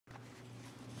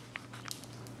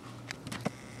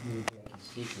Maybe I can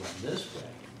sneak around this way.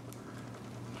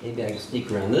 Maybe I can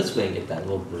sneak around this way and get that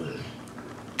little bird.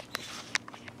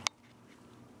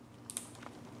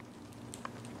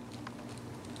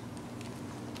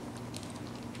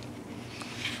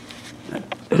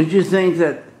 Did you think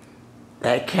that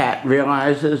that cat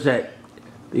realizes that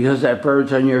because that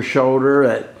bird's on your shoulder,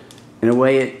 that in a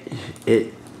way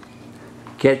it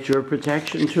gets your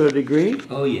protection to a degree?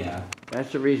 Oh yeah.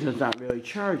 That's the reason it's not really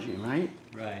charging, right?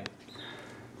 Right.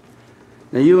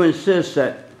 Now you insist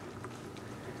that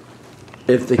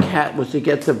if the cat was to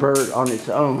get the bird on its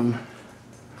own,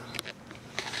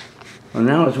 well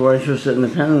now it's more interested in the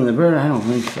pen than the bird? I don't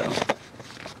think so.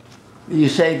 You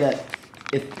say that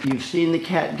if you've seen the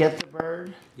cat get the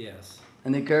bird? Yes.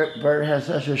 And the bird has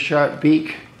such a sharp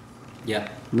beak? Yeah.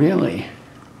 Really?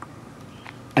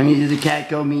 I mean, did the cat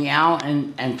go meow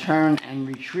and turn and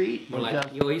retreat? Well,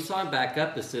 you saw him back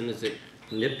up as soon as it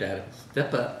nipped at it.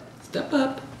 Step up. Step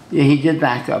up. Yeah, he did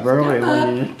back up earlier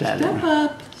when he nipped at it. Step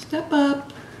up. Step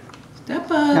up.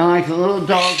 Step up. Now, like a little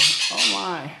dog. Oh,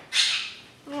 my.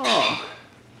 Oh.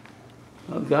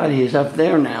 Oh, God, he's up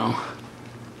there now.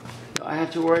 Do I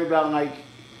have to worry about, like,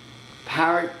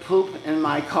 parrot poop in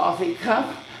my coffee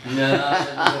cup? No,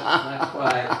 not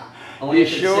quite. Only if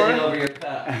it's sitting over your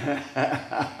cup.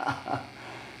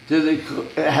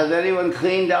 Has anyone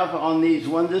cleaned up on these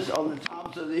windows, on the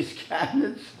tops of these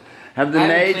cabinets? Have the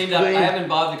maids cleaned up? I haven't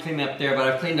bothered to clean up there,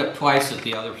 but I've cleaned up twice at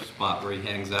the other spot where he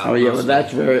hangs out. Oh yeah, well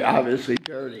that's very obviously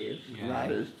dirty. It's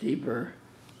not as deeper.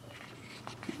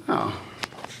 Oh.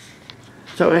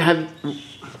 So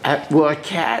will a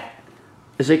cat,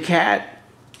 is a cat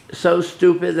so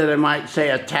stupid that it might say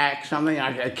attack something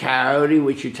like a coyote,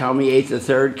 which you tell me ate the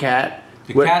third cat?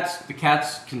 The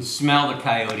cats can smell the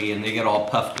coyote and they get all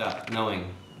puffed up,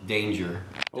 knowing danger.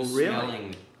 Oh really?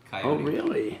 Smelling the coyote. Oh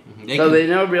really? Mm-hmm. They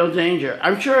know real danger.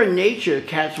 I'm sure in nature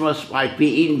cats must like be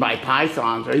eaten by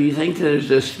pythons. Or you think there's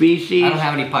a species? I don't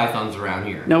have any pythons around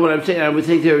here. No, what I'm saying, I would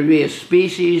think there would be a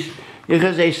species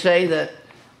because they say that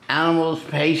animals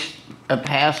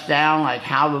pass down, like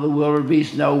how do the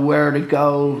wildebeest know where to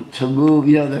go to move?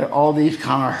 You know, there are all these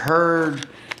kind of herd.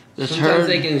 Sometimes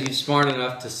they can be smart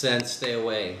enough to sense, stay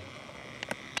away.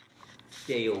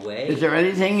 Stay away. Is there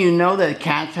anything you know that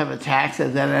cats have attacked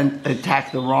that then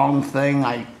attack the wrong thing?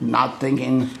 Like not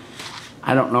thinking,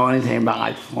 I don't know anything about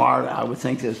like Florida. I would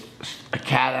think there's a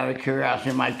cat out of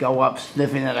curiosity might go up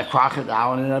sniffing at a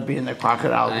crocodile and end up being the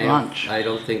crocodile's lunch. I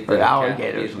don't think or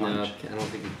alligator's lunch. I don't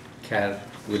think a cat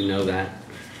would know that.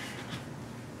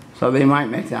 So they might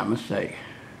make that mistake.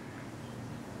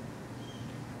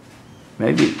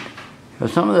 Maybe.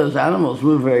 Because some of those animals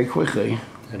move very quickly.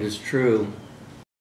 That is true.